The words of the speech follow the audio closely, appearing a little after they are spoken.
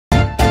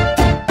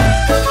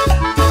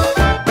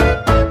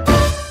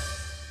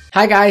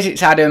Hi guys,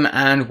 it's Adam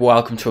and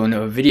welcome to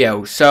another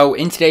video. So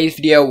in today's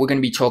video we're going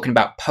to be talking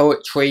about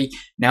poetry.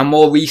 Now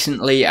more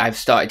recently I've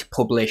started to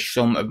publish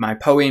some of my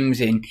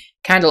poems in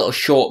kind of little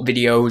short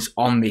videos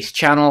on this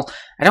channel.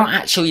 I don't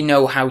actually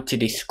know how to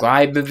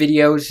describe the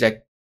videos,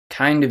 they're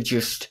kind of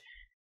just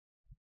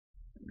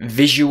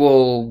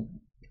visual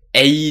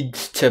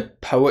aids to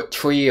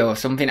poetry or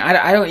something.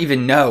 I don't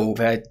even know,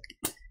 they're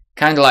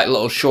kind of like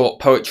little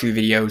short poetry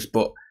videos,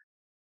 but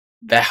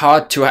they're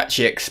hard to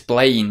actually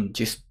explain,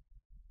 just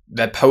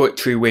the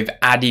poetry with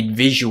added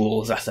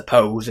visuals, I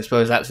suppose. I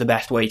suppose that's the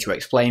best way to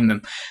explain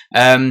them.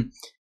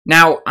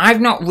 Now, I've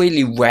not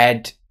really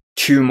read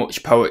too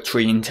much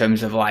poetry in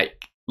terms of like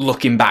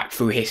looking back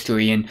through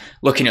history and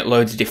looking at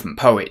loads of different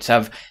poets.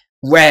 I've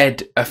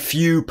read a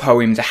few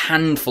poems, a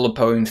handful of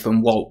poems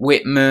from Walt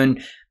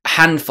Whitman, a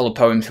handful of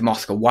poems from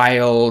Oscar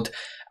Wilde.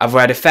 I've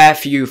read a fair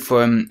few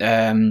from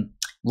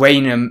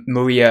Rainer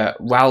Maria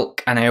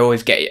Rilke, and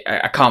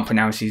I can't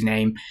pronounce his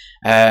name.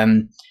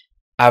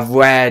 I've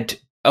read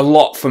a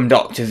lot from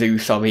Dr.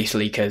 Seuss,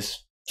 obviously,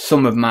 because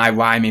some of my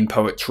rhyming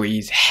poetry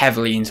is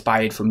heavily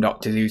inspired from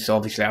Dr. Seuss.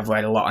 Obviously, I've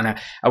read a lot, and I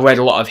read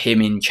a lot of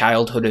him in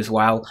childhood as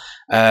well.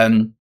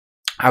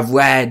 I've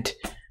read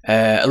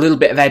a little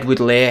bit of Edward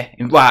Lear,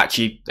 well,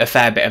 actually, a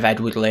fair bit of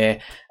Edward Lear.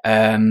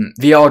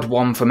 The odd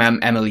one from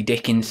Emily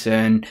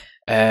Dickinson.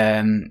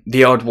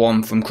 The odd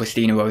one from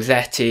Christina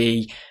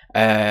Rossetti.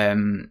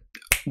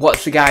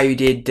 What's the guy who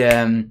did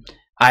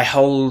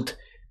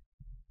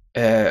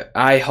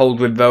I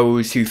hold with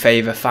those who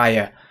favour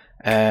fire,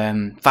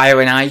 fire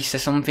and ice or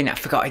something. I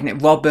forgot, isn't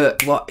it?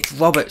 It's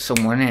Robert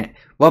someone, isn't it?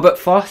 Robert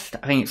Frost?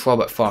 I think it's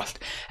Robert Frost.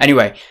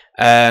 Anyway,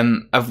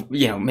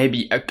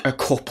 maybe a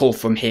couple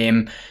from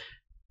him,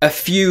 a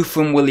few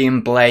from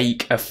William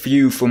Blake, a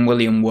few from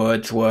William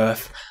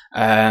Wordsworth,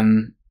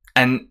 and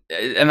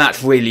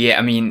that's really it.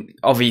 I mean,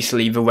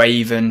 obviously The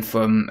Raven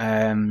from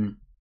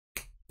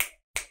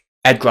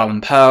Edgar Allan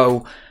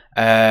Poe,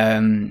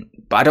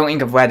 but I don't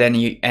think I've read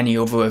any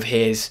other of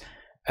his,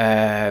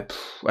 and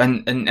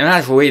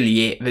that's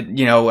really it.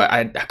 You know,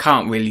 I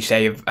can't really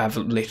say I've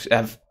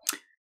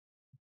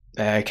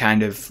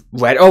kind of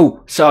read.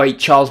 Oh, sorry,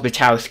 Charles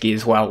Bukowski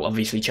as well.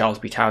 Obviously, Charles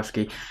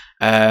Bukowski.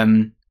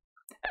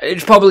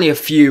 It's probably a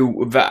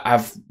few that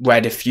I've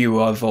read a few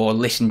of or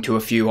listened to a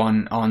few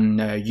on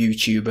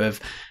YouTube of.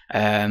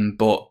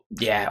 But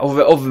yeah,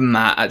 other than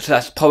that,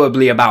 that's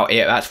probably about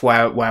it. That's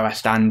where I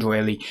stand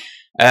really.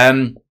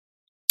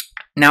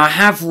 Now I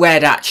have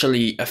read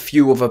actually a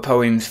few other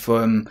poems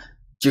from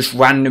just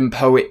random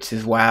poets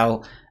as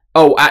well.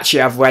 Oh,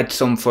 actually I've read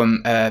some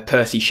from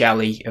Percy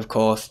Shelley, of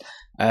course.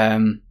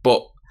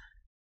 But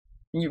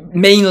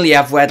mainly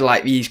I've read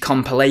like these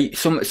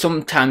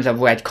sometimes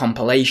I've read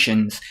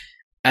compilations,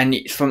 and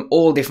it's from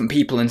all different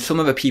people, and some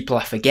of the people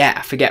I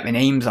forget the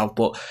names of,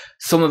 but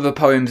some of the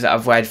poems that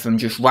I've read from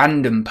just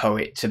random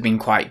poets have been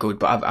quite good,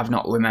 but I've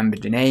not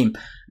remembered the name.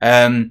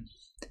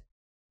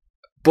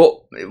 But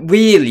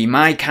really,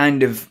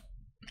 these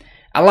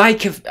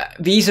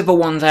are the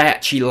ones I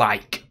actually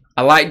like.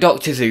 I like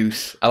Dr.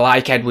 Seuss, I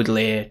like Edward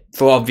Lear,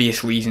 for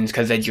obvious reasons,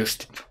 because they're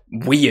just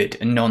weird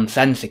and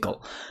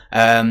nonsensical.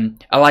 I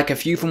like a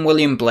few from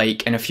William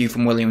Blake and a few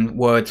from William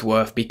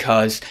Wordsworth,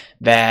 because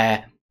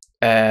they're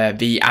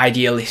the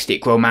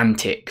idealistic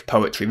romantic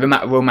poetry,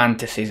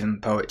 romanticism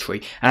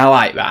poetry, and I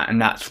like that,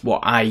 and that's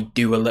what I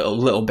do a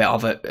little bit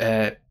of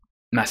it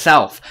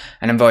myself,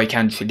 and I'm very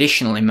kind of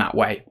traditional in that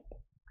way.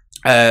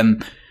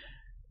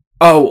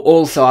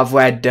 Also I've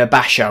read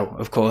Basho,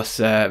 of course,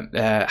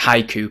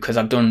 haiku, because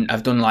I've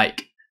done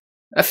like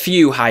a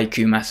few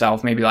haiku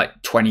myself, maybe like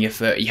 20 or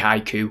 30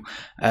 haiku.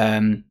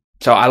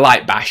 So I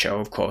like Basho,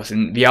 of course,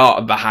 and the art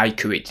of the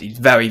haiku, it's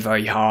very,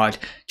 very hard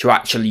to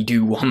actually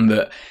do one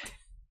that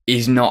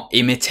is not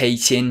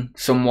imitating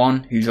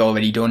someone who's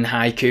already done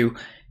haiku.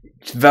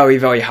 It's very,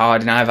 very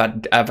hard, and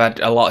I've had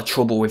a lot of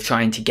trouble with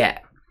trying to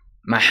get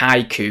my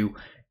haiku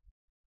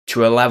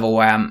to a level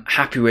where I'm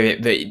happy with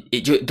it, that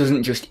it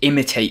doesn't just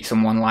imitate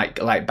someone like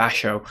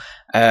Basho.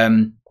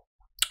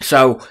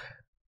 So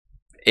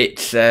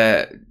it's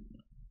a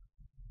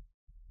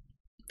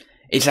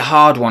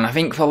hard one. I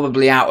think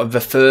probably out of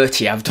the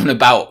 30, I've done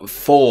about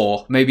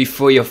 4, maybe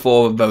 3 or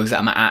 4 of those that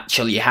I'm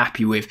actually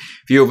happy with.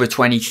 The other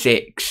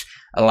 26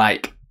 are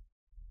like,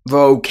 they're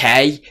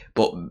okay,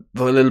 but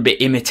they're a little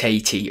bit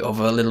imitatey, or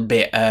they're a little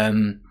bit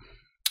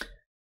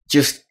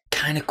just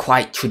kind of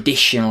quite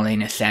traditional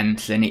in a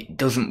sense, and it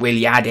doesn't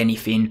really add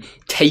anything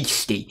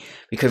tasty.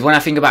 Because when I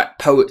think about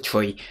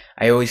poetry,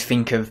 I always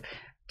think of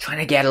trying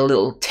to get a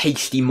little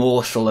tasty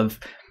morsel of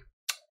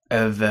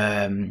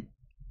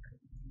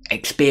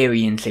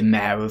experience in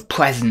there, of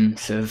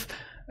presence, of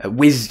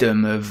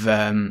wisdom, of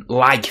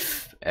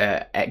life,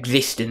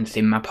 existence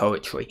in my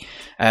poetry.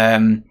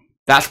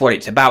 That's what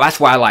it's about. That's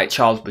why I like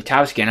Charles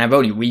Bukowski, and I've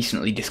only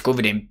recently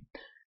discovered him,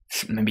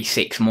 maybe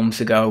 6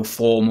 months ago,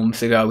 4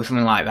 months ago,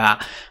 something like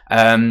that.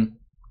 And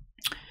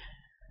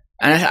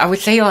I would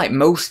say, like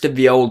most of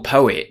the old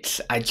poets,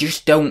 I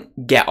just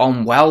don't get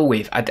on well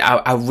with.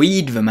 I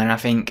read them and I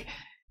think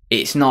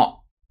it's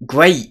not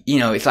great, you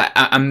know, it's like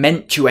I'm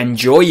meant to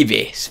enjoy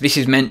this. This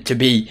is meant to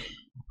be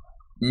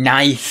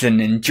nice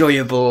and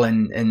enjoyable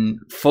and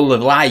full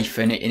of life,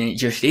 and it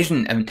just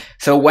isn't. And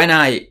so when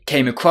I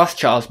came across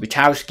Charles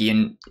Bukowski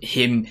and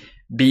him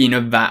being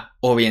of that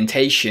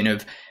orientation,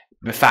 of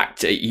the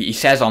fact that he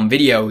says on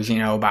videos, you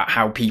know, about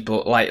how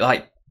people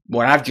like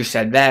what I've just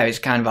said there, is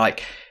kind of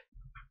like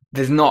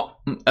there's not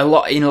a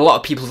lot in a lot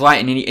of people's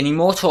writing, and he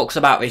more talks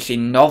about this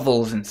in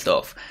novels and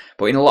stuff,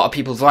 but in a lot of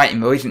people's writing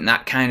there isn't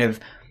that kind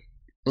of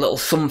little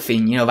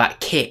something, you know,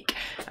 that kick.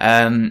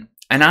 And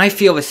I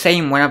feel the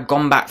same when I've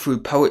gone back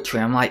through poetry.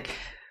 I'm like,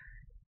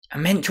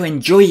 I'm meant to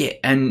enjoy it,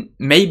 and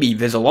maybe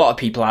there's a lot of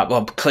people out,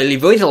 well, clearly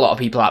there is a lot of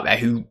people out there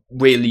who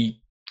really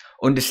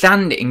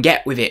understand it and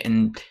get with it,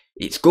 and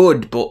it's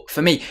good. But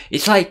for me,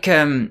 it's like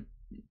Wayne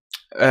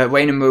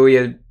and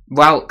Maria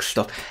Welk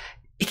stuff.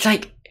 It's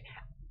like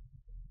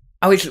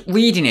I was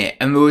reading it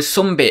and there was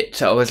some bits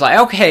that I was like,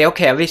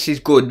 okay, this is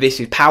good, this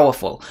is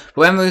powerful.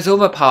 But when there was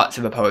other parts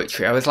of the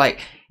poetry, I was like,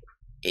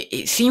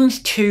 it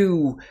seems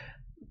too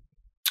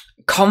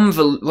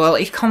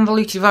it's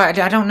convoluted, right?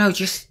 I don't know,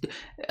 just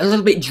a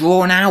little bit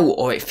drawn out,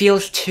 or it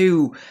feels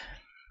too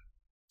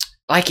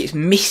like it's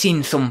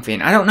missing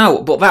something. I don't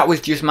know, but that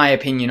was just my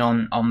opinion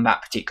on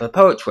that particular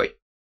poetry.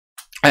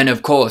 And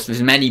of course,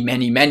 there's many,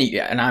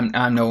 and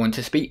I'm no one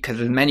to speak, because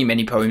there's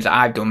many poems that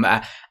I've done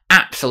that are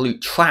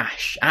absolute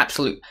trash,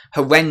 absolute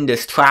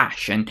horrendous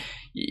trash. And,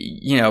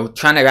 you know,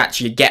 trying to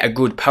actually get a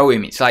good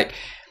poem, it's like,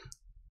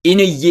 in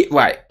a year,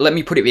 right, let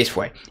me put it this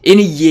way. In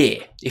a year,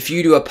 if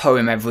you do a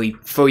poem every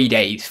 3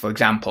 days, for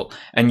example,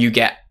 and you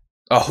get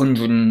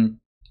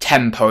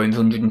 110 poems,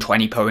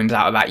 120 poems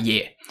out of that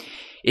year,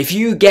 if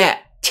you get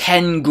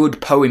 10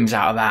 good poems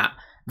out of that,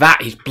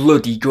 that is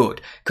bloody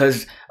good.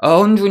 Because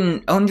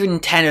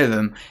 110 of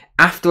them,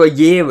 after a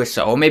year or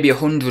so, or maybe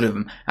 100 of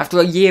them,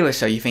 after a year or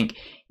so, you think,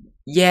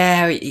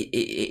 yeah,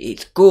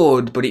 it's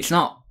good, but it's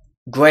not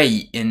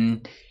great.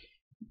 And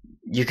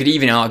you could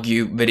even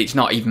argue that it's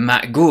not even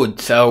that good.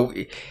 So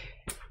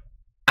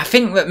I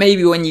think that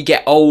maybe when you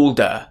get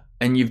older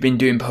and you've been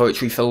doing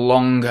poetry for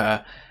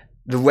longer,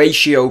 the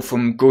ratio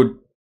from good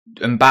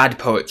and bad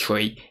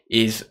poetry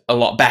is a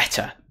lot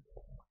better.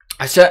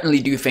 I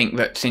certainly do think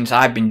that since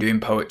I've been doing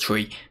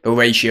poetry, the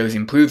ratio's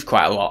improved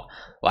quite a lot.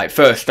 Like,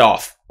 first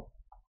off,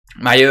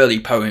 my early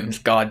poems,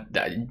 God,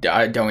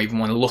 I don't even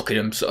want to look at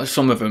them. So,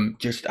 some of them,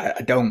 just,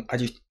 I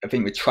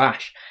think they're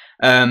trash.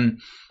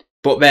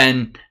 But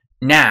then,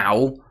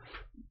 now,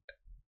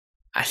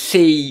 I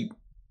see,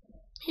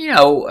 you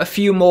know, a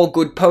few more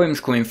good poems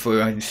coming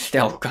through, and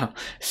still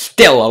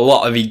a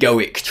lot of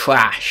egoic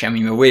trash. I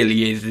mean, there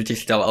really is. There's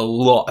just still a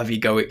lot of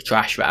egoic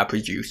trash that I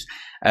produce.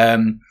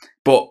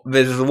 But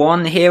there's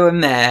one here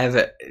and there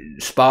that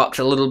sparks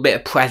a little bit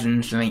of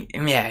presence. I mean,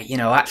 yeah, you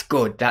know, that's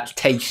good, that's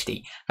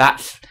tasty,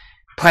 that's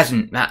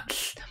present,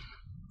 that's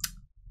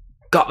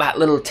got that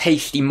little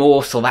tasty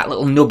morsel, that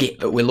little nugget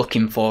that we're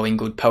looking for in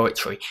good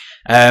poetry.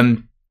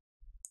 But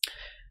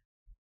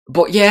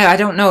yeah, I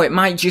don't know, it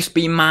might just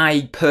be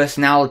my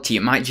personality,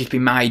 it might just be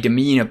my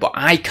demeanour, but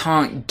I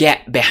can't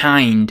get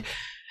behind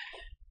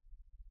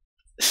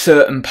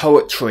certain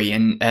poetry,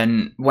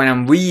 and when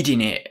I'm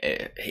reading it,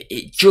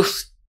 it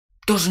just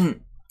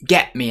doesn't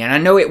get me. And I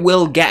know it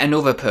will get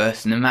another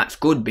person, and that's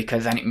good,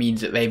 because then it means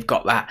that they've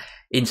got that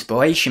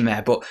inspiration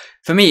there. But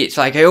for me, it's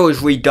like I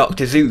always read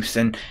Dr. Seuss,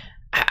 and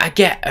I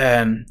get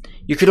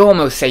you could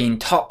almost say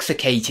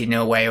intoxicated in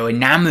a way, or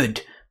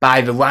enamoured by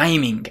the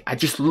rhyming. I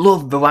just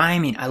love the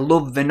rhyming. I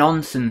love the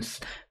nonsense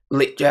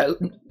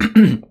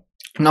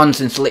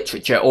nonsense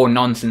literature or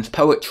nonsense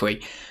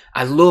poetry.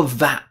 I love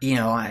that, you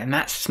know, and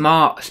that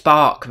smart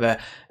spark, the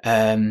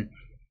I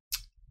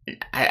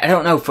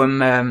don't know,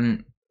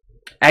 from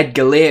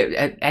Edward Lear,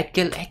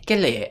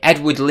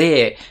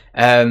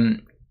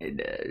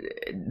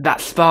 that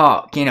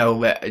spark, you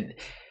know,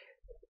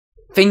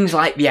 things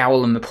like The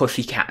Owl and the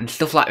Pussycat and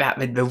stuff like that,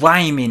 the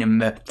rhyming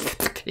and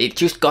it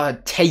just got a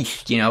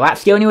taste, you know.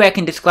 That's the only way I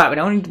can describe it.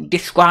 I only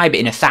describe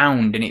it in a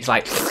sound, and it's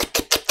like,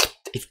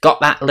 it's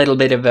got that little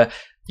bit of a,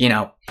 you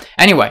know.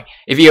 Anyway,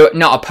 if you're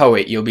not a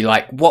poet, you'll be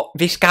like, what,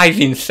 this guy's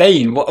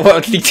insane,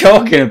 what's he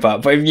talking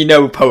about? But if you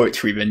know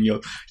poetry, then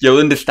you'll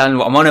understand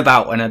what I'm on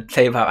about when I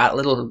say about that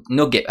little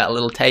nugget, that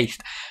little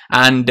taste.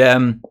 And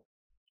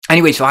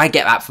anyway, so I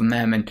get that from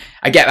them, and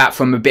I get that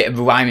from a bit of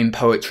rhyming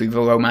poetry,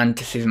 the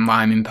romanticism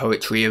rhyming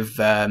poetry of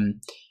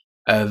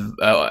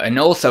and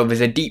also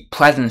there's a deep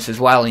presence as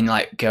well in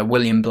like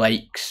William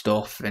Blake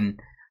stuff and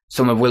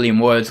some of William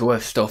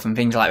Wordsworth stuff and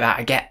things like that.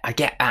 I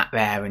get that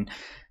there, and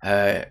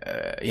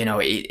you know,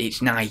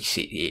 it's nice.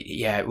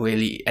 Yeah,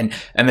 really, and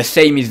the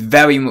same is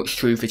very much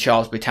true for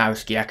Charles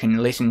Bukowski. I can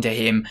listen to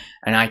him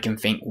and I can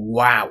think,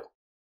 wow,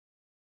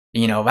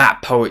 you know,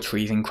 that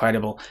poetry is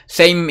incredible.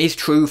 Same is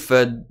true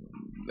for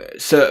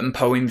certain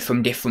poems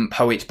from different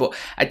poets, but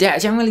I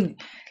generally,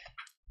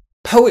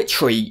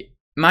 poetry,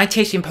 my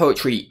taste in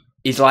poetry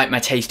is like my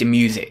taste in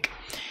music.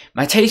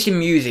 My taste in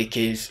music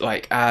is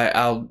like,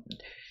 I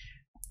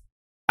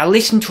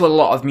listen to a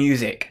lot of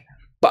music,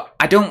 but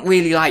I don't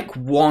really like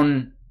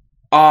one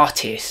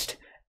artist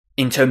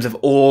in terms of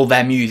all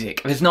their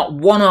music. There's not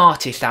one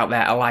artist out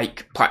there I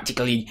like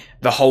practically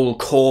the whole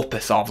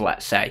corpus of,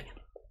 let's say.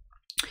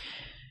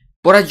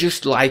 But I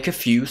just like a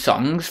few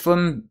songs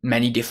from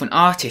many different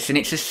artists, and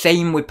it's the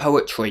same with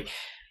poetry.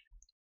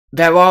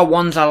 There are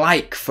ones I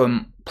like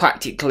from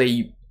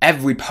practically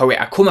every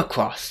poet I come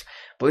across,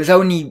 but there's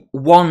only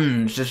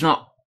ones, there's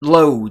not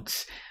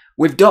loads.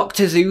 With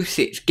Dr. Seuss,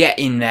 it's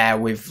getting there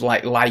with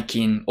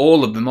liking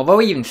all of them,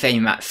 although even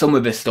saying that, some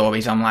of the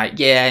stories I'm like,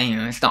 yeah,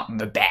 it's not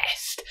the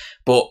best,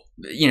 but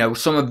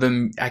some of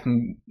them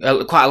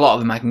quite a lot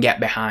of them I can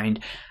get behind.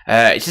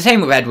 It's the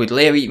same with Edward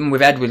Lear. Even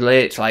with Edward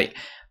Lear, it's like,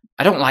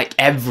 I don't like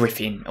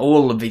everything,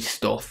 all of his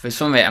stuff. There's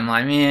some of it I'm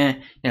like, yeah,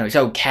 it's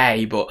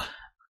okay, but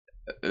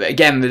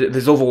again,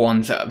 there's other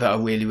ones that are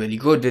really, really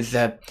good. There's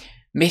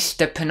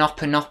Mr.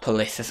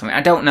 Panopanopolis or something.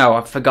 I don't know,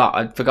 I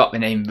forgot the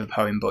name of the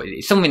poem, but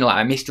it's something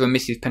like Mr. and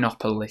Mrs.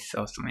 Panopolis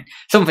or something.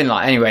 Something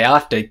like, anyway, I'll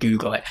have to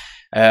Google it.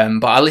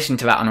 But I listened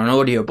to that on an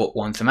audiobook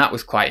once, and that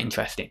was quite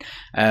interesting.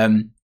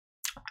 I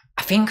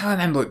think I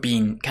remember it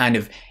being kind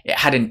of, it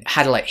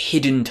had like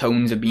hidden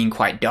tones of being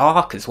quite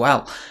dark as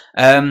well.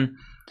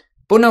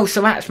 But no,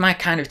 so that's my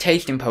kind of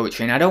taste in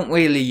poetry, and I don't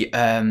really,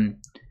 I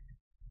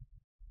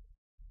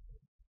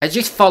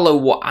just follow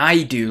what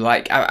I do.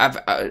 Like,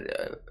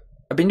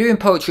 I've been doing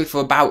poetry for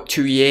about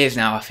 2 years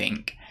now, I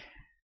think.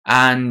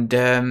 And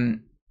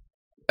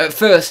at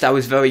first I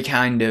was very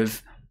kind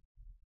of,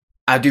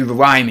 I do the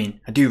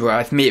rhyming.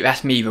 That's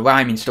me, the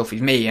rhyming stuff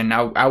is me. And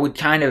I would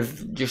kind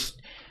of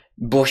just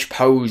brush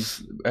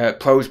prose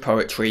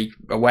poetry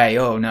away.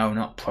 Oh no,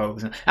 not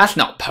prose. That's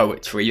not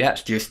poetry,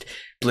 that's just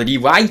bloody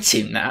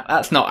writing.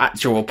 That's not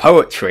actual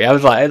poetry. I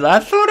was like,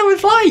 that's what it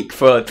was like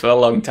for a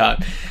long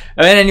time.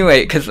 And then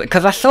anyway, because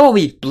I saw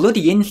these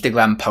bloody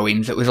Instagram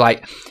poems that was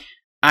like,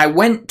 I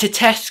went to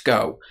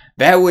Tesco,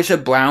 there was a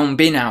brown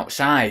bin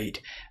outside.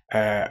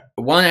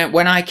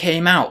 When I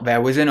came out,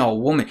 there was an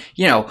old woman.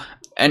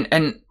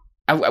 And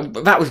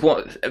that was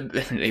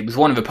it was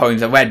one of the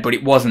poems I read, but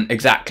it wasn't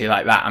exactly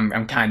like that.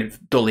 I'm kind of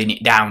dulling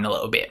it down a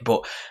little bit,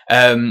 but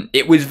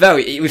it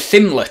was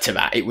similar to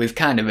that. It was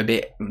kind of a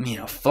bit,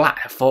 flat.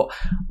 I thought,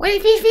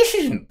 wait, this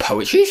isn't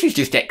poetry. This is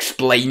just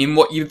explaining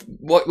what your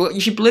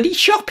bloody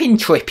shopping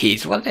trip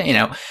is.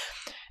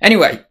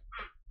 Anyway.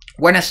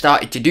 When I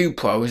started to do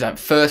prose, the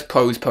first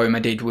prose poem I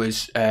did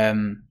was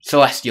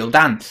Celestial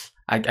Dance.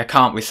 I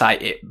can't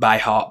recite it by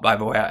heart, by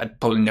the way. I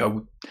probably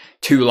know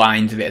 2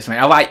 lines of it or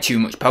something. I write too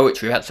much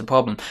poetry, that's the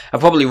problem. I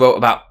probably wrote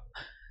about,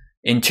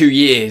 in 2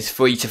 years,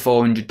 300 to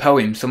 400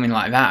 poems, something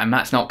like that, and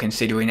that's not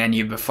considering any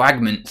of the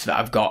fragments that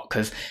I've got,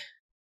 because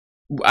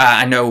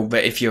I know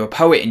that if you're a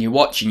poet and you're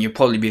watching, you'll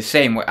probably be the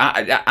same.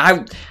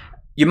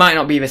 You might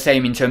not be the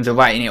same in terms of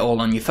writing it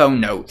all on your phone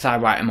notes. I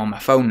write them on my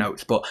phone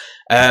notes, but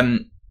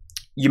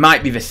you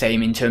might be the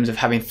same in terms of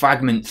having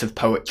fragments of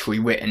poetry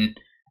written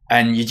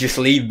and you just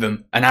leave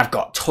them. And I've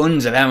got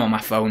tons of them on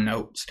my phone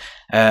notes.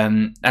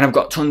 And I've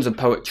got tons of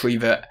poetry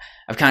that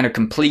I've kind of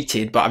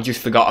completed, but I've just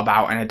forgot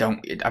about, and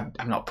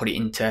I've not put it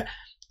into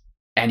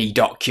any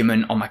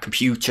document on my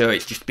computer.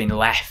 It's just been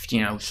left,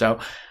 so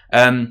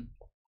I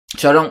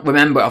don't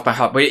remember it off by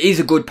heart, but it is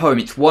a good poem.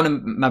 It's one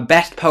of my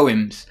best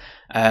poems.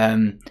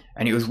 And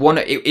it was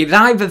it was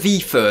either the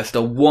first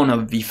or one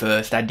of the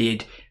first I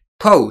did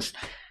prose.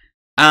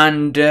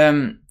 And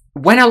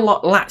when I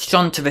latched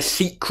onto the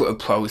secret of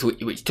prose,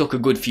 which took a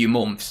good few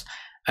months,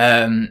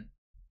 and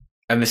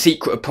the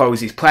secret of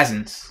prose is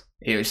presence.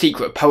 The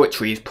secret of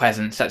poetry is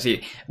presence. That's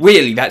it.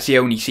 Really, that's the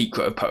only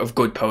secret of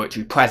good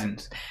poetry: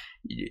 presence.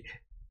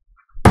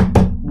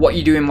 What are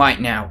you doing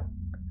right now?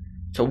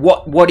 So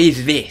what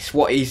is this?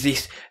 What is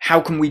this?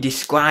 How can we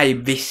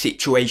describe this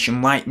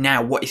situation right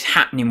now? What is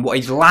happening? What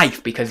is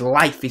life? Because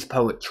life is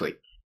poetry.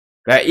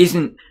 There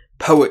isn't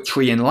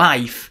poetry and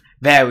life.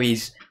 There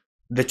is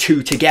the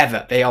two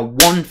together. They are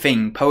one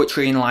thing.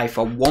 Poetry and life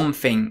are one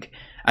thing.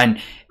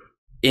 And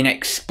in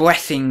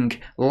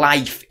expressing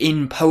life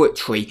in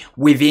poetry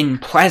within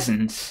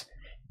presence,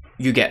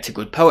 you get to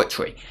good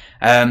poetry.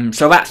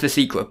 So that's the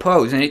secret of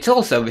prose. And it's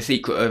also the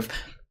secret of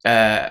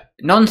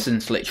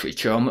nonsense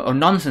literature or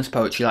nonsense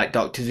poetry like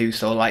Dr.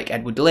 Seuss or like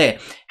Edward Lear.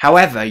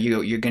 However,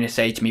 you're going to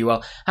say to me,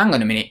 well, hang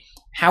on a minute,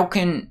 how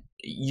can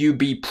you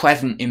be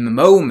present in the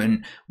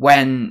moment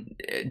when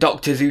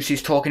Dr. Seuss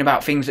is talking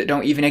about things that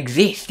don't even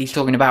exist? He's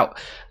talking about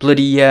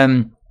bloody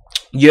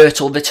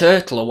Yertle the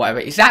Turtle or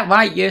whatever. Is that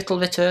right, Yertle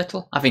the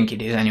Turtle? I think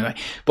it is anyway.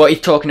 But he's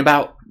talking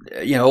about,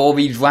 all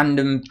these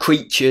random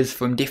creatures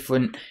from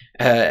different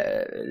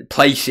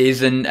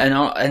places and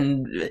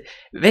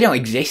they don't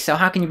exist, so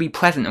how can you be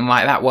present and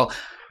like that?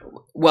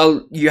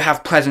 Well, you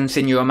have presence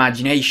in your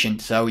imagination,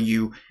 so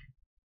you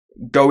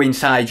go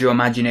inside your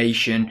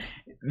imagination,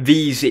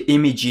 these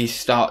images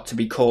start to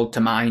be called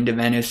to mind, and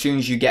then as soon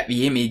as you get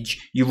the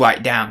image, you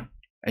write down,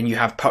 and you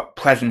have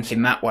presence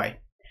in that way.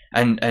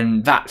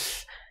 And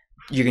that's,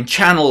 you can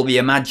channel the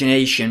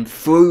imagination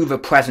through the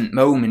present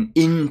moment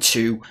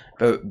into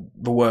the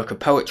work of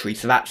poetry.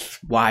 So that's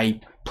why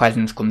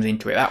presence comes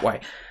into it that way.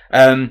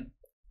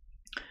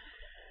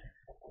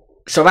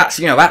 So that's,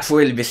 you know, that's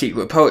really the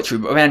secret of poetry.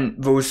 But then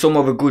there was some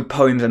other good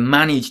poems I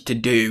managed to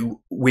do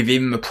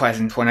within the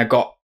present when I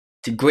got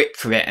to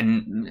grips with it,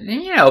 and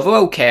you know, they're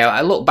okay.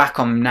 I look back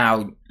on them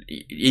now,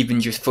 even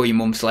just 3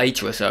 months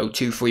later or so,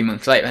 2-3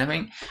 months later, and I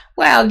think,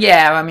 well,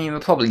 yeah, I mean, they're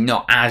probably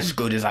not as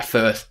good as I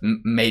first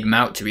made them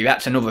out to be.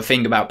 That's another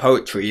thing about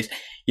poetry, is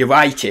you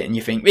write it and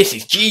you think, this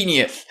is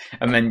genius,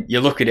 and then you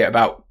look at it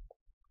about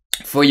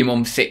 3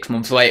 months, 6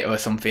 months later or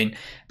something.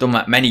 Done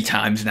that many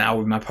times now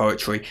with my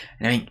poetry,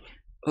 and I think,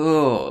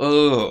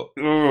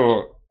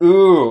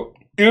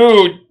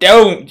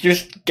 don't,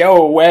 just go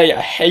away, I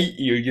hate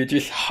you, you're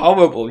just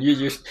horrible, you're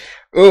just,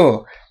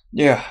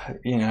 yeah,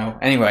 you know,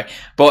 anyway,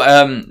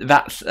 but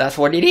that's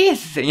what it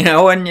is, you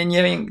know, and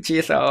you think to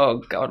yourself,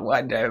 oh god,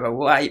 why do I ever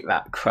write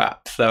that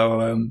crap?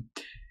 So,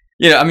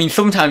 you know, I mean,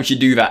 sometimes you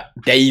do that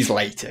days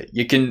later,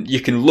 you can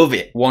love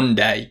it one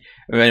day,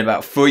 and then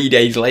about 3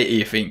 days later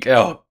you think,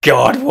 oh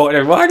god, why do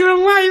I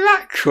write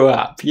that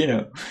crap, you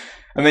know?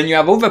 And then you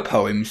have other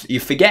poems you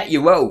forget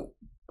you wrote,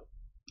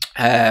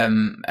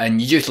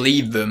 and you just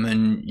leave them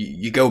and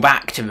you go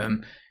back to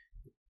them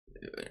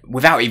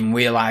without even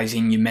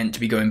realising you're meant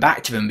to be going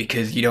back to them,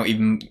 because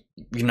you've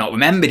not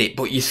remembered it,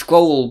 but you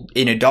scroll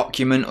in a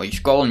document or you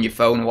scroll on your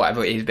phone or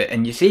whatever it is,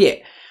 and you see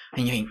it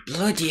and you think,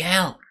 bloody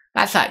hell,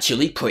 that's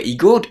actually pretty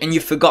good, and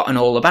you've forgotten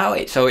all about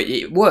it. So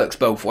it works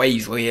both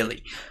ways,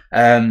 really.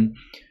 But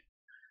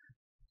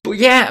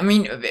yeah, I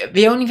mean,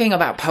 the only thing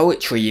about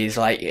poetry is,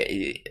 like,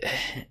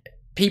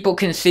 people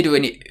consider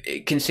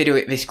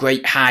it this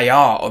great high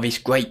art, or this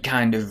great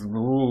kind of,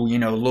 you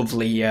know,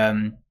 lovely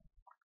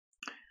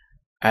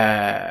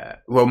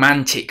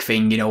romantic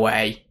thing in a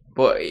way,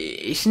 but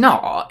it's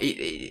not.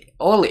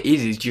 All it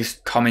is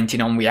just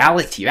commenting on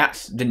reality.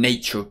 That's the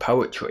nature of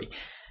poetry.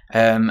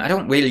 I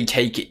don't really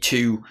take it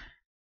too,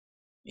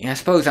 I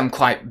suppose I'm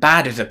quite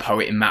bad as a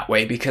poet in that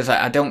way, because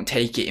I don't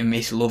take it in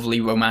this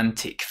lovely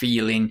romantic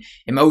feeling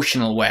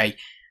emotional way.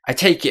 I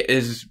take it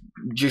as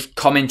just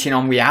commenting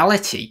on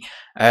reality.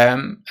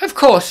 Of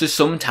course, there's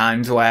some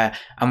times where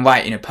I'm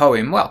writing a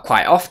poem, well,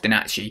 quite often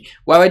actually,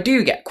 where I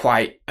do get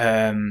quite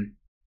I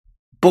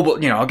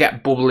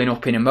get bubbling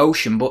up in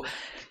emotion, but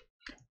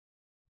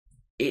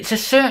it's a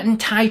certain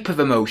type of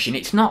emotion.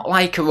 It's not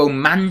like a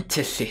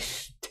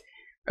romanticist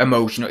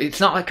emotion. It's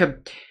not like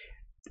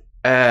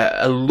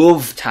a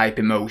love type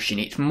emotion.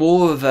 It's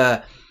more of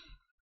an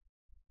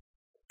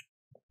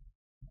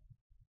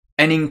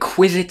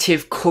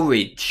inquisitive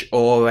courage,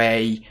 or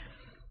a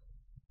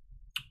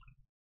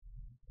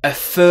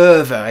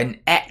fervour, an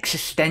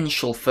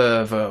existential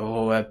fervour,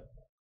 or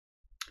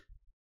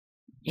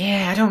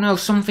I don't know,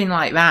 something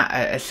like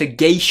that, a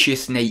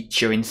sagacious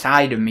nature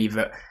inside of me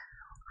that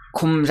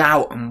comes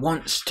out and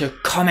wants to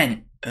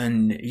comment,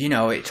 and, you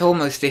know, it's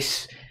almost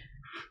this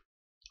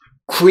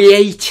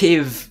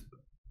creative,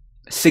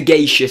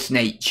 sagacious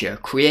nature,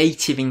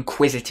 creative,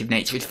 inquisitive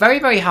nature. It's very,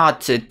 very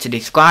hard to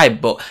describe,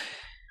 but,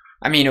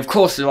 I mean, of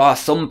course, there are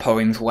some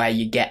poems where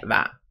you get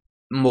that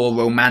more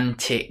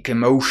romantic,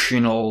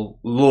 emotional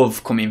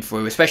love coming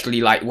through,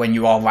 especially like when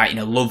you are writing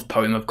a love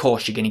poem. Of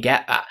course you're going to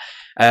get that,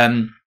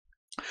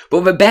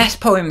 but the best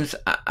poems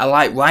I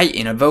like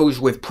writing are those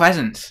with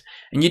presence,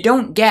 and you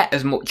don't get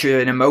as much of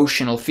an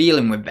emotional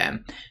feeling with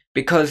them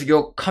because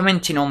you're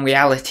commenting on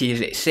reality as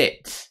it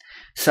sits.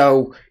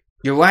 So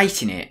you're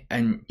writing it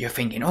and you're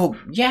thinking, oh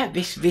yeah,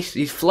 this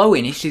is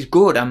flowing, this is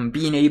good, I'm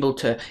being able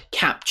to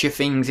capture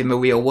things in the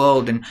real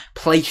world and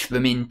place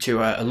them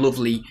into a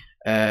lovely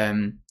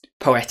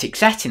poetic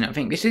setting. I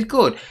think this is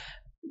good,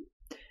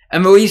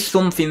 and there is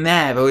something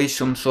there is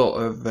some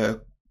sort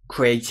of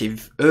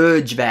creative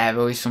urge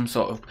there is some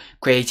sort of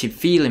creative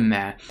feeling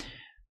there,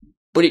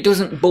 but it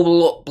doesn't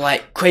bubble up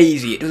like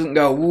crazy. It doesn't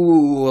go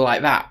woo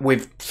like that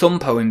with some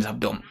poems I've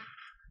done.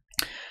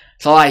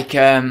 So like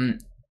there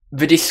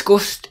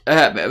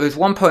was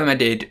one poem I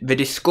did, The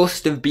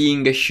Disgust of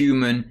Being a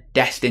Human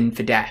Destined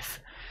for Death,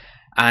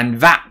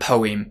 and that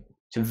poem,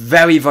 it's a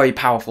very, very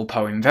powerful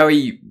poem,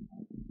 very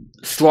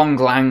strong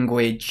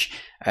language,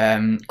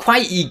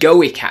 quite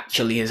egoic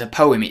actually as a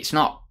poem. It's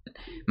not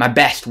my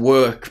best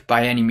work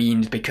by any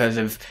means because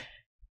of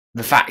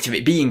the fact of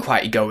it being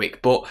quite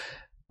egoic, but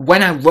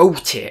when I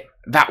wrote it,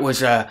 that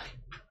was a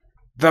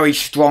very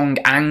strong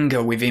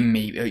anger within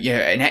me,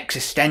 an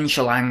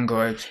existential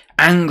anger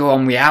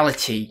on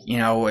reality,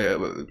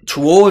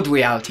 toward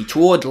reality,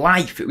 toward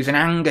life. It was an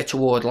anger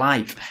toward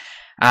life,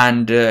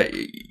 and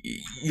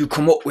you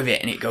come up with it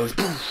and it goes,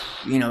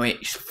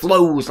 it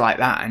flows like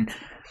that,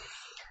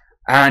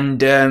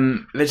 and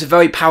it's a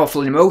very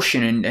powerful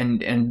emotion,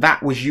 and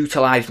that was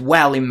utilised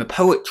well in the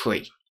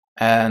poetry.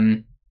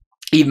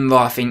 Even though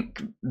I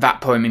think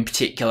that poem in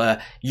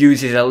particular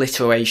uses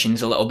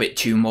alliterations a little bit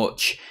too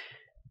much,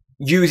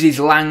 uses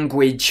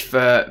language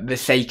for the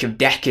sake of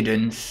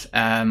decadence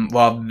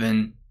rather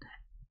than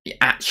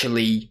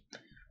actually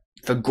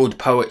for good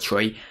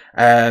poetry.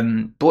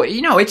 But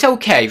it's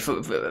okay.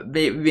 For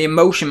the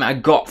emotion that I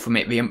got from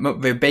it,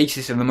 the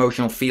basis of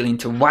emotional feeling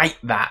to write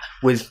that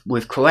was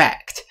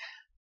correct.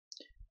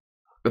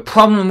 the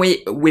problem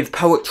with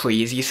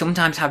poetry is you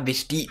sometimes have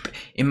this deep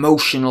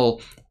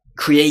emotional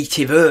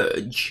creative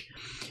urge,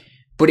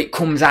 but it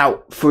comes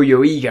out through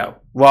your ego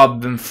rather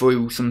than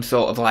through some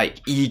sort of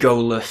like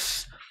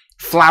egoless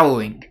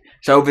flowering.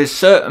 So there's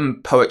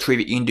certain poetry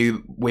that you can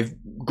do with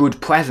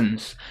good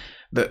presence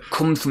that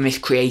comes from this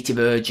creative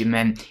urge, and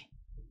then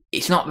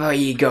it's not very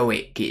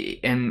egoic.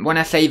 And when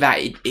I say that,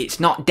 it's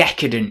not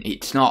decadent,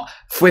 it's not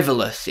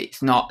frivolous,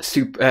 it's not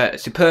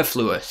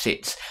superfluous.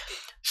 It's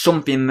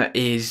something that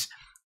is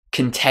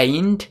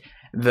contained,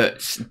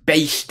 that's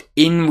based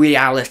in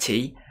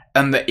reality,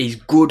 and that is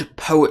good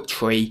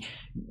poetry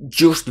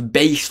just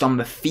based on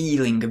the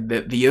feeling of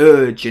the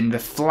urge and the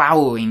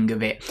flowering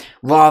of it,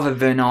 rather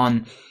than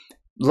on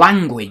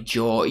language.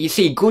 Or, you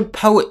see, good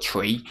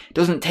poetry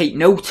doesn't take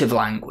note of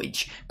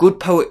language. Good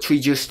poetry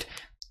just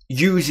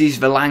uses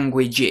the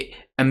language it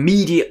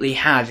immediately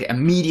has, it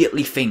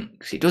immediately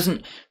thinks. It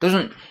doesn't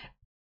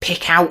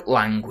pick out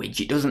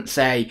language. It doesn't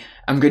say,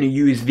 I'm going to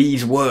use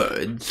these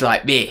words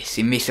like this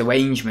in this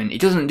arrangement.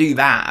 It doesn't do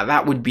that.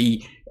 That would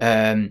be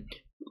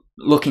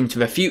looking to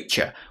the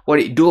future. What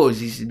it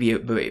does is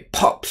it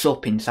pops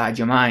up inside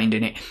your mind,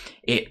 and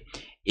it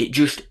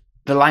just,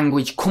 the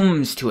language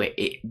comes to it.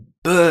 It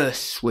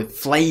bursts with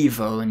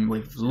flavour and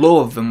with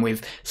love and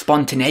with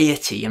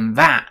spontaneity, and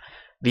that,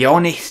 the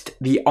honest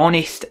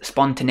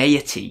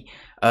spontaneity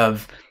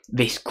of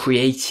this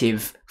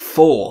creative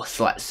force,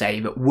 let's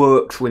say, that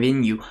works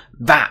within you,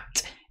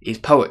 that is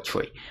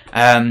poetry.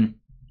 So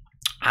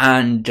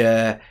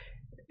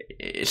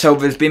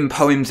there's been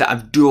poems that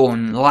I've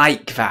done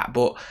like that,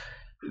 but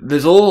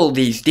there's all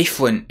these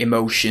different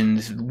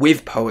emotions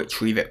with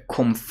poetry that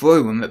come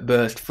through and that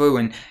burst through,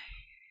 and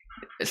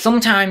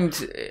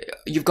sometimes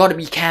you've got to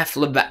be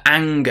careful of the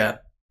anger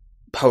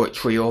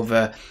poetry, or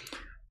the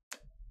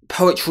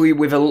poetry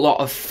with a lot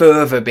of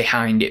fervour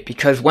behind it,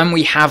 because when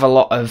we have a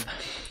lot of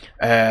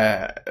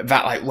that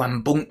like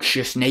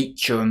rambunctious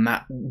nature and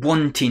that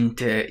wanting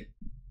to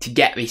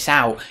get this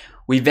out,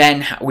 we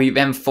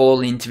then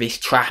fall into this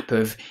trap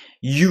of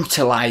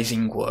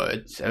utilising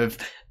words, of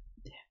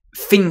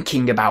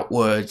thinking about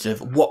words, of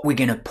what we're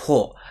going to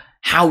put,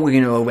 how we're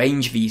going to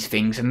arrange these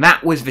things. And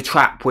that was the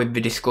trap with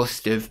the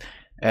disgust of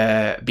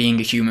being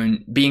a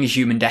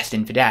human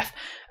destined for death.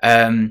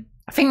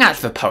 I think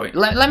that's the poem.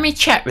 Let me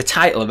check the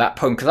title of that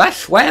poem, because I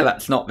swear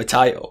that's not the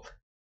title.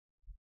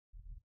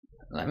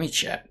 Let me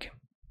check.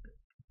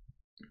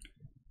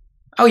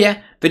 Oh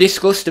yeah, the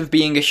disgust of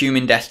being a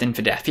human destined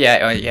for death.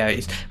 Yeah, it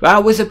is. Well, I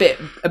was a bit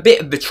of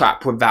the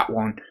trap with that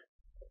one.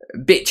 A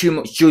bit too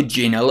much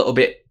judging, a little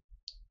bit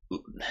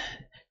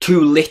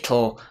too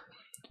little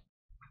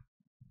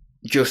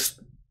just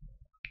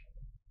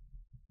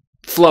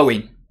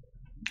flowing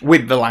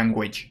with the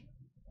language.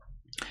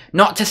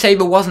 Not to say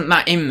there wasn't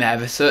that in there,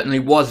 there certainly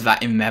was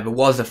that in there, there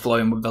was a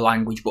flowing with the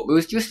language, but there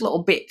was just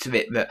little bits of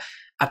it that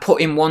I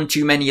put in one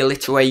too many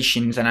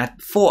alliterations, and I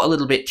thought a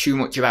little bit too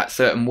much about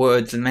certain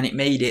words, and then it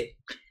made it,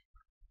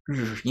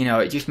 you know,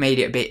 it just made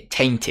it a bit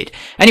tainted.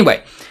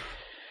 Anyway,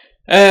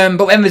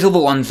 but then there's other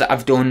ones that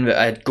I've done that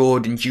are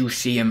good and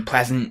juicy and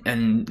pleasant,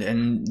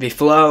 and they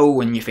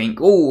flow, and you think,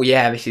 oh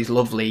yeah, this is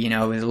lovely, you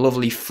know, there's a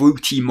lovely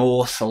fruity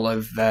morsel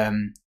of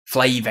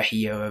flavour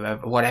here,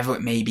 of whatever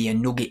it may be, a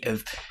nugget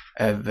of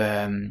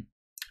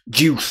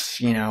juice,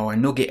 you know, a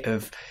nugget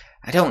of,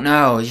 I don't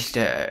know, just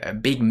a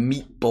big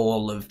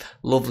meatball of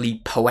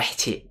lovely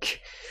poetic,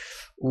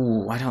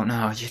 ooh, I don't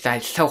know, just,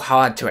 it's so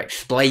hard to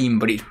explain,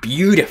 but it's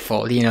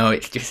beautiful, you know,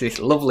 it's just this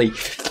lovely,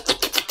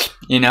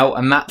 you know,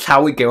 and that's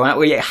how we go,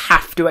 we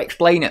have to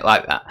explain it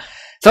like that.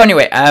 So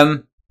anyway,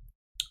 I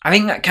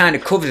think that kind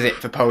of covers it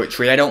for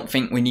poetry. I don't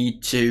think we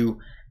need to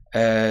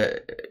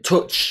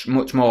touch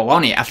much more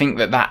on it. I think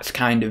that that's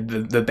kind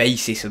of the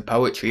basis of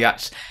poetry.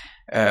 That's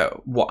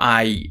what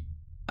I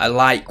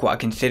like, what I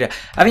consider.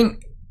 I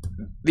think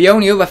the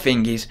only other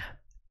thing is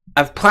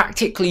I've gone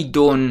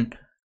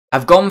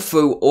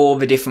through all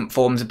the different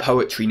forms of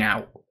poetry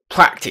now,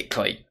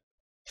 practically,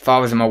 as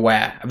far as I'm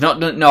aware. I've not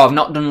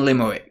done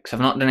limericks. I've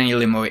not done any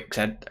limericks.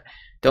 I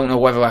don't know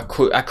whether I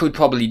could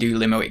probably do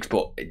limericks,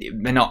 but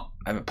they're not,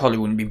 I probably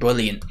wouldn't be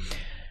brilliant.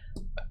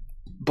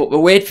 But the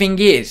weird thing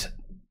is,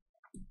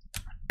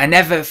 I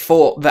never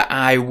thought that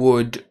I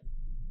would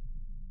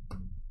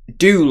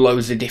do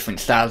loads of different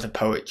styles of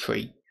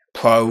poetry.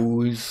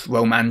 Prose,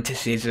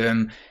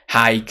 romanticism,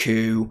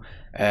 haiku,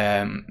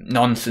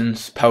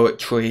 nonsense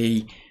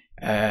poetry,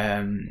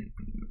 I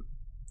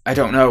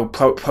don't know,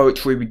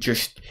 poetry with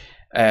just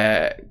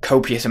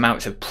copious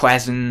amounts of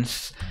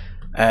presence,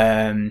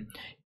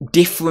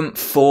 different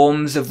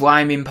forms of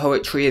rhyming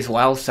poetry as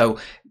well, so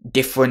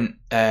different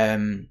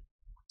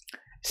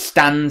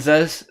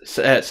stanzas,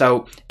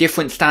 so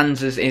different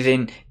stanzas is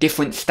in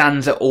different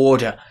stanza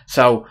order,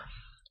 so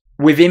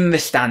within the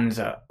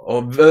stanza,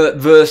 or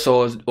verse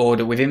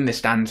order within the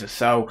stanza,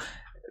 so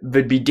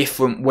there'd be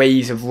different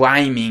ways of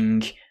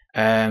rhyming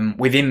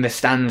within the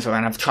stanza,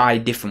 and I've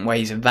tried different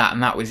ways of that,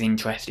 and that was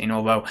interesting,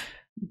 although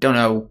don't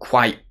know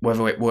quite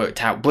whether it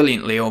worked out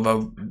brilliantly,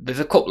 although there's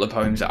a couple of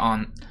poems that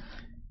aren't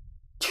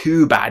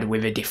too bad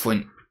with a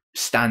different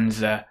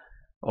stanza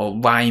or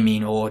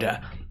rhyming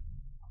order.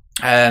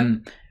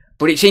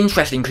 But it's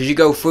interesting because you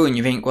go through and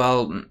you think,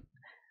 well,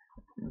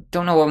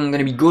 don't know if I'm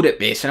going to be good at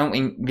this. I don't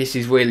think this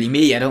is really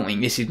me. I don't think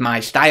this is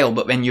my style.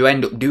 But then you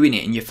end up doing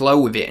it and you flow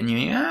with it, and you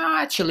think, oh,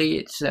 actually,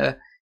 it's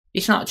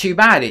not too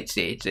bad.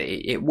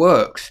 It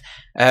works.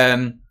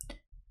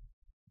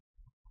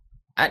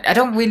 I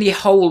don't really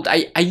hold.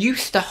 I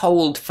used to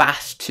hold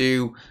fast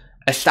to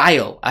a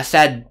style. I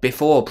said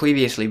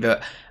previously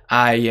that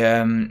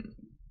I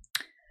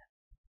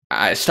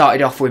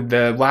started off with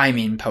the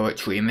rhyming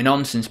poetry and the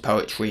nonsense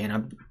poetry, and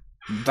I'm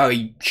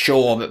very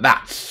sure that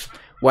that's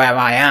where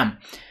I am.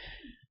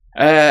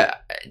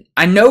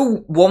 I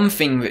know one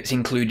thing that's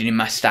included in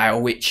my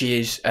style, which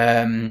is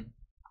either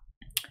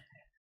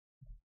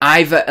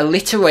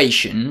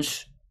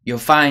alliterations. You'll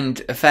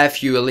find a fair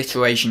few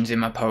alliterations in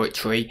my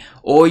poetry,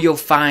 or you'll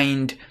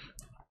find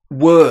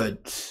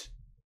words.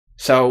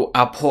 So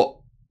I'll put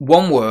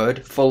one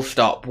word, full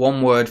stop,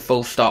 one word,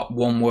 full stop,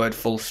 one word,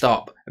 full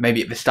stop,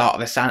 maybe at the start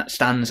of a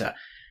stanza.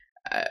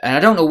 And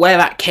I don't know where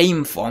that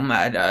came from.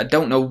 I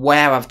don't know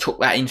where I've took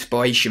that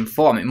inspiration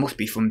from. It must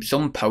be from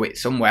some poet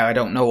somewhere, I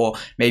don't know, or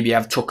maybe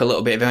I've took a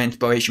little bit of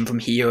inspiration from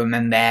here and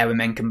then there and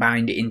then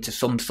combined it into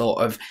some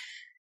sort of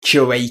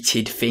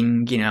curated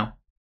thing, you know.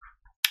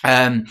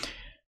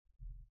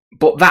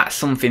 But that's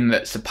something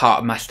that's a part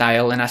of my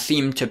style, and I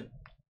seem to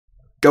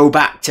go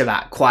back to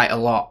that quite a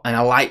lot, and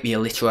I like the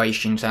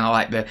alliterations, and I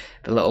like the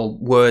little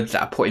words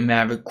that I put in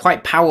there. They're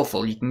quite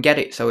powerful. You can get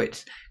it, so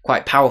it's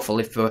quite powerful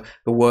if the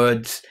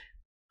words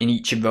in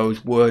each of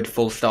those, word,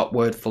 full stop,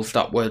 word, full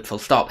stop, word, full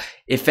stop,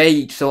 if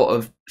they sort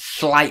of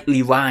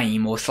slightly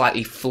rhyme or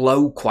slightly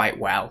flow quite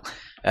well,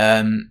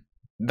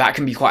 that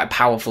can be quite a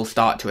powerful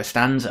start to a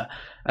stanza.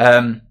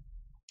 But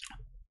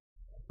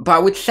I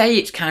would say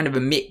it's kind of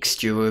a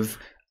mixture of,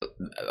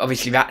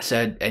 obviously that's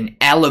an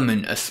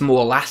element, a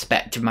small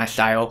aspect of my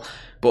style,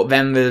 but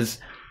then there's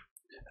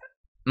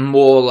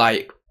more,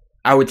 like,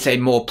 I would say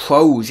more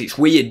prose. It's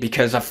weird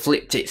because I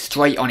flipped it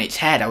straight on its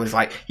head. I was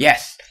like,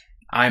 yes,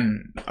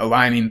 I'm a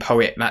rhyming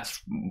poet,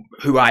 that's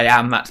who I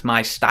am, that's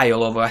my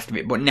style, all the rest of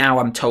it, but now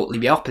I'm totally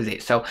the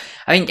opposite. So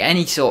I think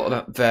any sort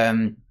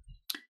of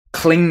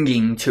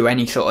clinging to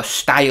any sort of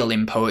style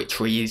in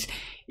poetry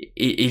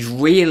is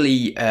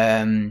really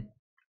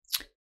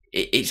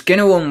it's going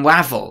to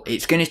unravel,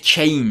 it's going to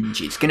change,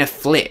 it's going to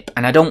flip,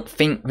 and I don't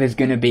think there's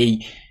going to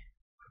be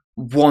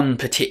one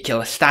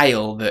particular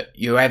style that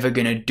you're ever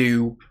going to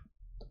do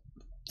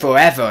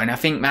forever. And I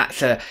think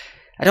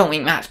I don't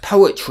think that's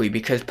poetry,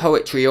 because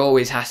poetry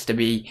always has to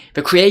be,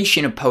 the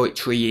creation of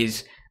poetry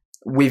is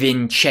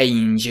within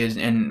change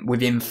and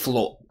within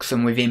flux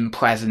and within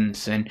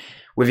presence and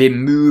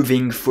within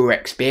moving through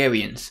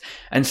experience.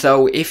 And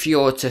so if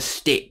you're to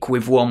stick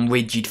with one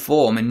rigid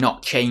form and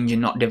not change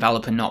and not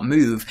develop and not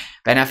move,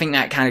 then I think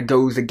that kind of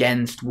goes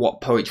against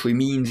what poetry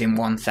means in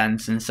one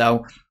sense. And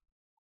so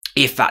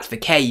if that's the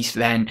case,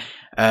 then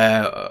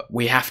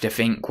we have to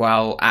think,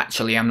 well,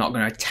 actually, I'm not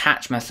going to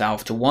attach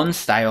myself to one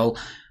style,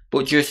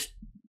 but just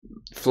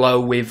flow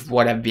with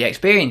whatever the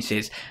experience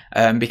is.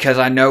 Because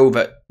I know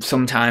that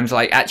sometimes,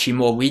 like actually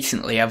more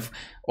recently,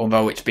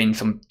 although it's been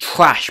some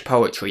trash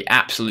poetry,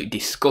 absolute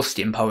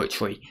disgusting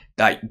poetry,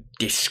 like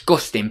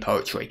disgusting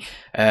poetry.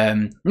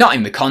 Not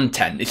in the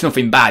content, it's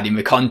nothing bad in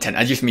the content,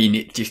 I just mean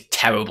it's just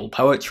terrible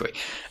poetry.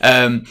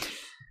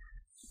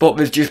 But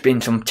there's just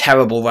been some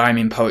terrible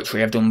rhyming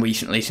poetry I've done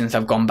recently since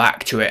I've gone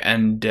back to it,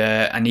 and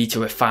I need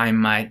to refine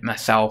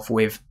myself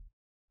with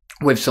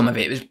some of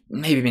it. There's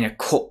maybe been a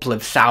couple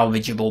of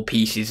salvageable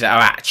pieces that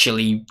are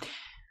actually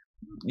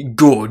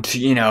good,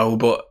 you know,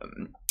 but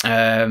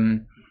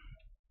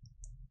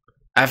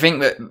I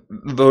think that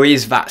there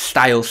is that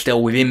style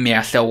still within me.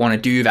 I still want to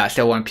do that, I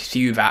still want to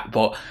pursue that,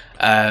 but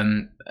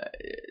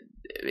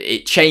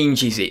it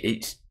changes,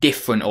 it's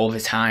different all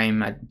the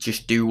time. I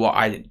just do what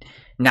I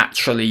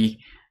naturally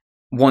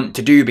want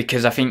to do,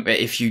 because I think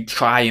that if you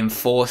try and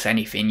force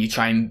anything, you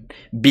try and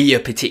be a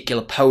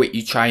particular poet,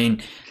 you try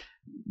and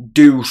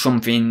do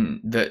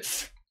something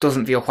that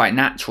doesn't feel quite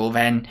natural,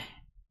 then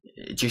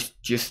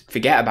just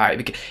forget about it.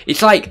 Because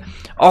it's like,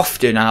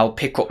 often I'll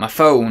pick up my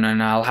phone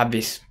and I'll have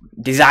this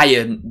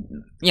desire,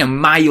 you know,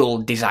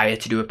 mild desire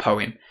to do a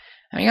poem.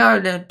 I mean,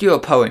 I'll do a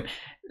poem,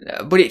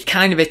 but it's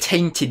kind of a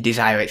tainted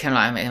desire. It's kind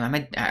of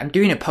like, I'm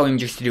doing a poem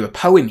just to do a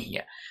poem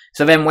here.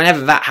 So then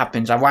whenever that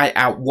happens, I write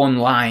out one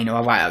line, or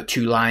I write out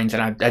 2 lines,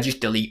 and I just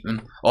delete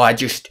them, or I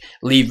just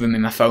leave them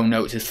in my phone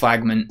notes as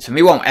fragments, and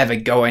they won't ever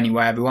go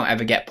anywhere, they won't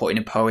ever get put in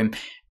a poem,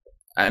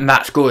 and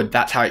that's good,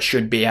 that's how it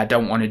should be. I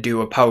don't want to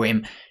do a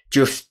poem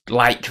just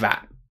like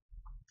that.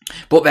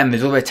 But then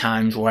there's other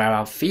times where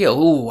I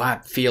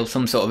feel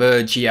some sort of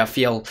urge here, I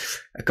feel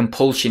a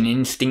compulsion,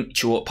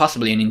 instinctual,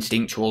 possibly an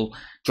instinctual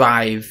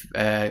drive,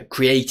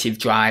 creative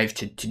drive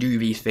to do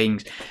these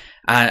things.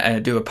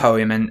 Do a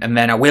poem, and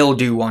then I will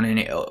do one, and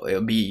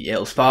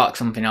it'll spark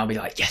something. I'll be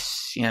like,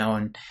 yes, you know,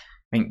 and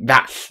I think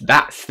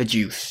that's the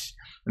juice.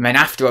 And then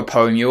after a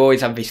poem, you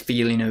always have this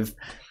feeling of,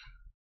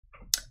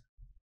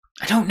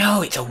 I don't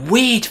know, it's a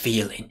weird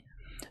feeling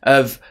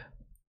of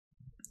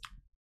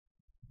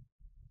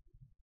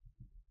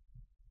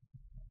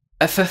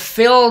a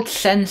fulfilled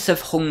sense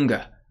of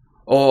hunger,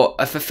 or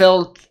a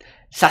fulfilled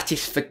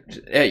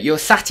you're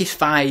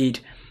satisfied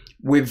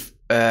with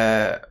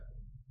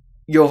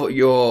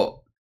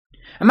your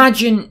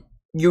imagine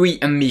you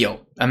eat a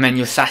meal and then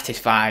you're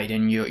satisfied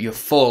and you're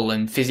full,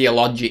 and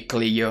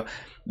physiologically you're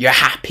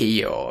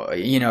happy, or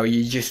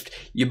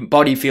your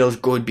body feels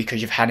good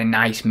because you've had a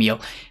nice meal.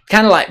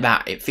 Kind of like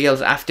that. It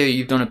feels, after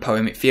you've done a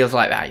poem, it feels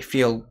like that. You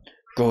feel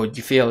good.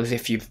 You feel as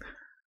if you've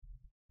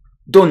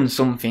done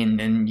something,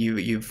 and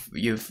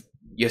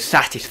you're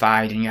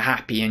satisfied and you're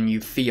happy and you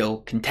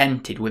feel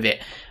contented with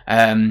it.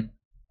 But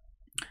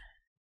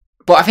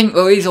I think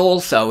there is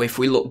also, if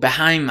we look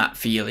behind that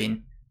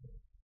feeling,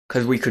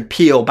 because we could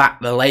peel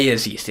back the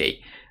layers, you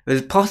see,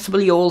 there's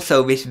possibly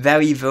also this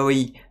very,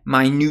 very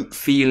minute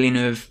feeling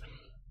of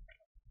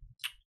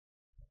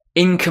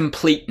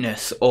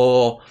incompleteness,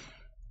 or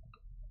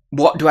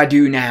what do I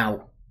do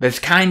now? There's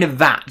kind of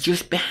that,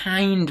 just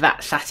behind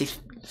that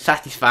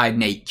satisfied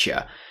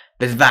nature,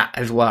 there's that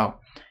as well.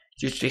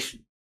 Just this,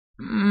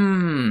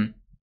 I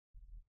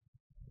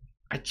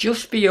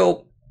just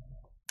feel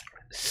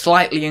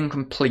slightly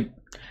incomplete.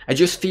 I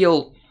just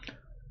feel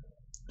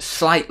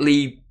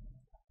slightly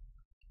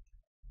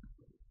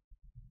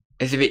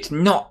as if it's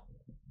not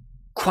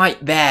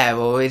quite there,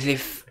 or as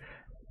if,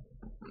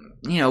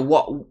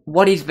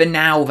 what is the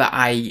now that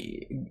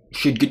I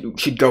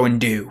should go and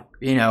do?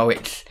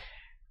 It's,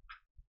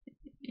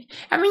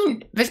 I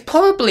mean, there's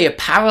probably a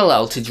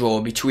parallel to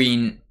draw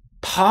between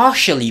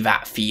partially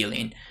that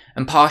feeling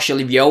and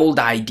partially the old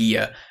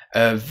idea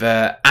of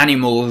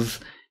animals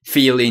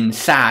feeling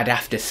sad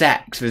after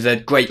sex. There's a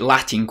great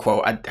Latin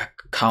quote.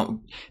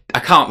 I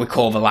can't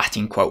recall the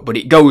Latin quote, but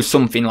it goes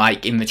something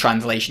like, in the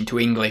translation to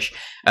English,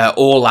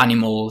 all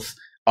animals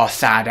are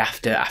sad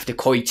after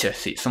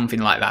coitus. It's something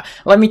like that.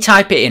 Let me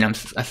type it in.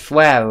 I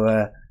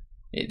swear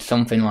it's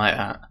something like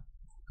that.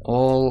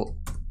 All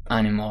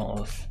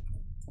animals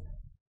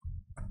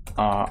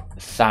are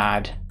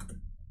sad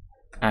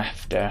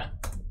after.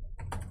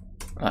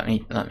 Let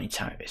me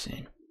type this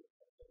in.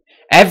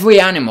 Every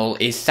animal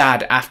is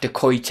sad after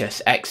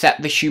coitus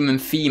except the human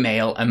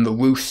female and the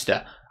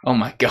rooster. Oh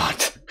my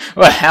god.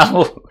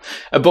 Well,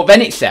 but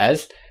then it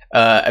says,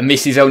 and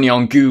this is only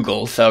on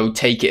Google, so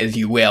take it as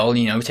you will,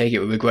 take it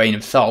with a grain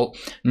of salt.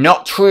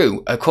 Not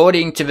true.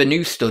 According to the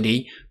new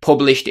study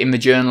published in the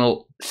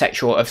Journal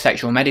of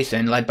Sexual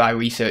Medicine, led by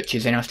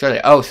researchers in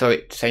Australia. Oh, so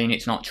it's saying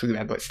it's not true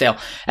there, but still.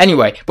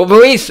 Anyway, but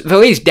there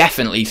is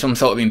definitely some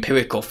sort of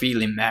empirical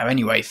feeling there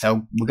anyway,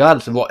 so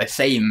regardless of what they're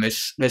saying,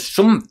 there's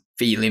some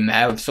feeling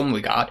there of some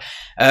regard.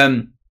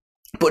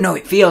 But no,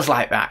 it feels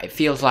like that. It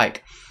feels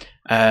like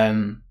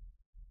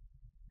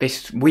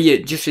this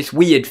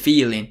weird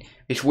feeling,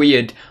 this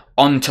weird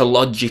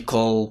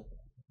ontological,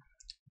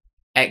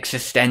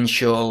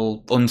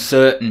 existential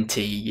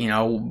uncertainty.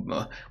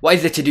 What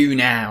is there to do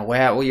now?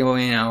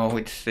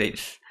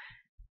 It's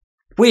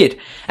weird.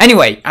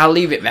 Anyway, I'll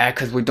leave it there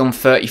because we've done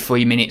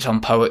 33 minutes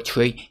on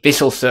poetry. This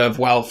will serve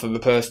well for the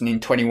person in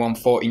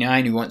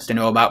 2149 who wants to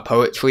know about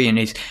poetry and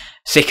is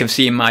sick of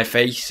seeing my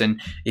face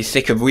and is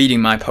sick of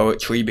reading my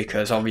poetry,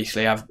 because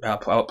obviously I'll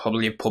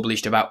probably have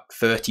published about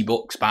 30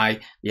 books by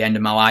the end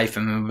of my life,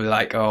 and we'll be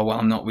like, oh well,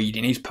 I'm not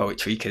reading his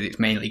poetry because it's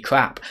mainly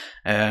crap.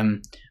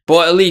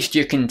 But at least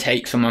you can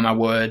take some of my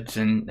words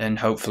and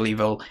hopefully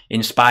they'll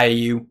inspire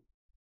you.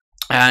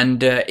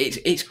 And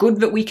it's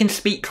good that we can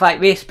speak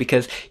like this,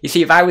 because you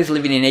see, if I was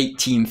living in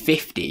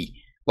 1850,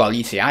 well,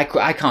 you see, I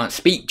can't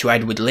speak to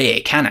Edward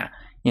Lear, can I?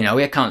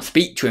 I can't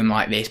speak to him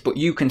like this, but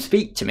you can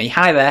speak to me.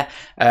 Hi there.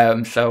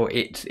 So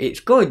it's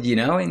good,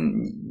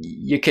 and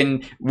you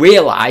can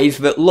realise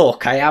that,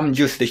 look, I am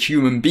just a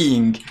human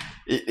being.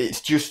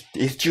 It's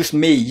just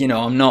me,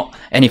 I'm not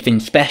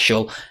anything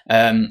special.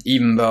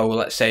 Even though,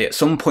 let's say, at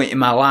some point in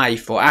my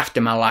life or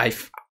after my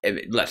life,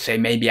 let's say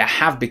maybe I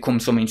have become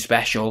something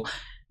special,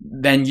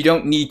 then you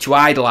don't need to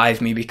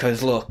idolise me,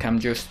 because look, I'm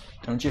just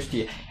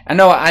here. I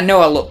know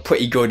I look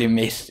pretty good in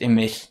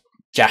this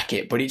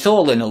jacket, but it's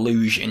all an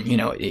illusion.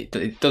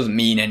 It doesn't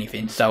mean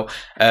anything. So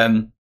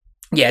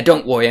yeah,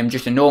 don't worry, I'm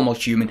just a normal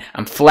human.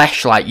 I'm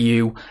flesh like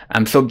you.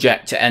 I'm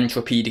subject to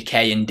entropy,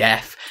 decay and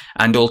death,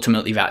 and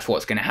ultimately that's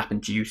what's going to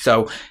happen to you.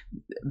 So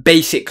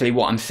basically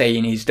what I'm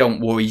saying is,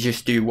 don't worry,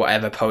 just do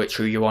whatever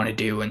poetry you want to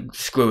do and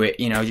screw it.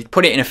 Just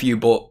put it in a few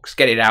books,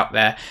 get it out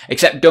there,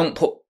 except don't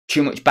put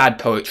too much bad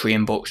poetry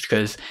in books,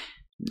 because,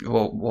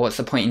 well, what's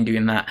the point in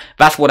doing that?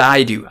 That's what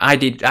I do. I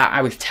did that.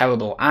 I was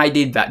terrible. I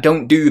did that.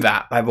 Don't do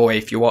that, by the way,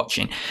 if you're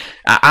watching.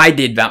 I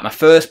did that. My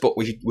first book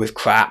was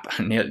crap.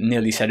 I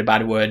nearly said a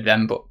bad word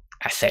then, but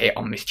I say it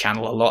on this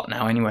channel a lot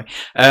now anyway.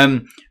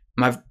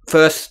 My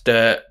first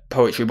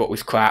poetry book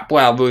was crap.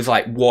 Well, there was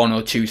like one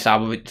or two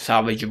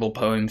salvageable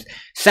poems.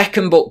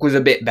 Second book was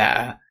a bit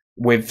better,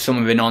 with some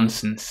of the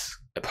nonsense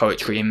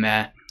poetry in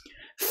there.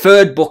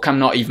 Third book I'm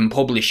not even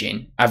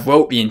publishing. I've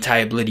wrote the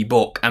entire bloody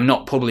book. I'm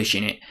not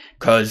publishing it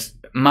because,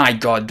 my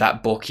God,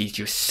 that book is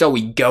just so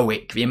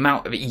egoic. The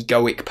amount of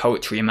egoic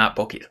poetry in that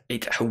book,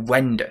 it's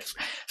horrendous.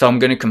 So I'm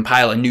going to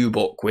compile a new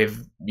book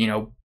with,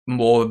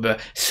 more of a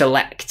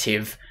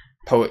selective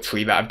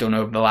poetry that I've done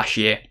over the last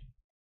year.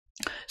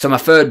 So my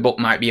third book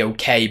might be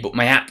okay, but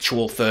my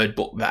actual third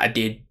book that I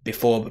did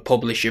before the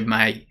publish of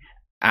my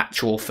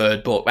actual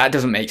third book, that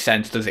doesn't make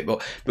sense, does it?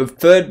 But the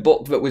third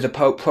book that was a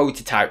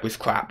prototype was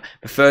crap.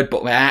 The third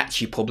book that I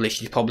actually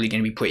published is probably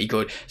going to be pretty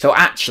good. So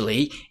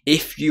actually,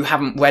 if you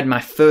haven't read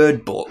my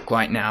third book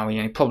right now,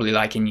 you know, probably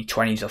like in your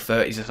 20s or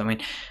 30s or something,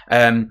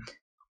 if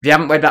you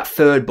haven't read that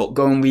third book,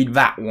 go and read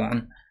that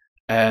one,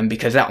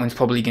 because that one's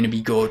probably going to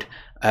be good.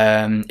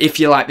 If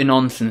you like the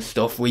nonsense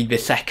stuff, read the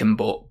second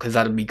book, because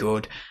that'll be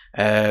good.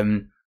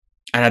 And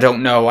I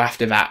don't know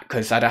after that,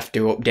 because I'd have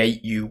to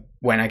update you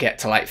when I get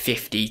to like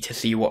 50 to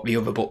see what the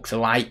other books are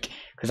like,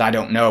 because I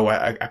don't know.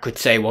 I could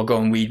say, well, go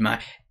and read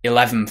my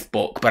 11th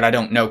book, but I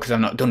don't know because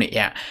I've not done it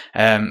yet.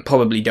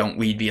 Probably don't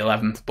read the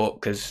 11th book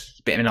because it's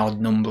a bit of an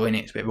odd number, and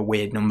it's a bit of a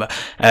weird number.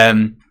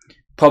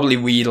 Probably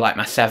read like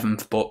my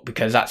 7th book,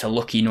 because that's a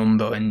lucky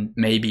number, and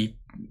maybe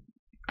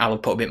I'll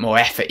put a bit more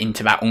effort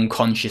into that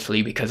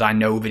unconsciously, because I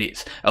know that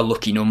it's a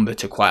lucky number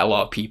to quite a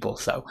lot of people.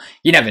 So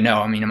you never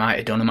know. I mean, I might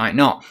have done, I might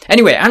not.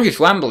 Anyway, I'm just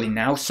rambling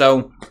now,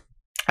 so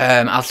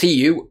I'll see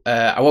you.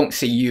 I won't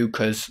see you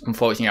because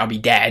unfortunately I'll be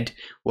dead.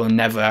 We'll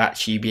never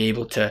actually be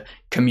able to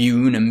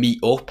commune and meet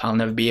up. I'll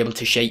never be able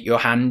to shake your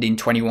hand in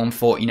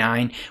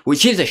 2149,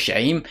 which is a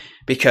shame,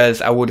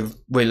 because I would have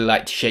really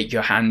liked to shake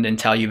your hand and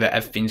tell you that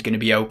everything's going to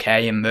be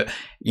okay, and that,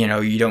 you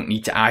know, you don't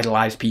need to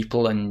idolize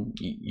people and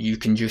you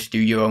can just do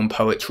your own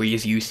poetry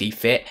as you see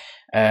fit.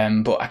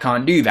 But I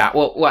can't do that.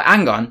 Well,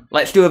 hang on.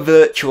 Let's do a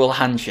virtual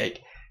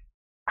handshake.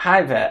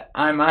 Hi there,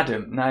 I'm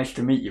Adam. Nice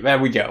to meet you. There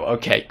we go.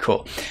 Okay,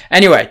 cool.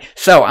 Anyway,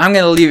 so I'm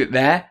going to leave it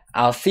there.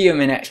 I'll see you in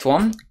the next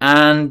one.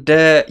 And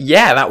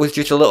yeah, that was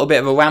just a little bit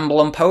of a ramble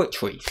on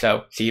poetry.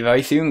 So see you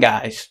very soon,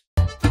 guys.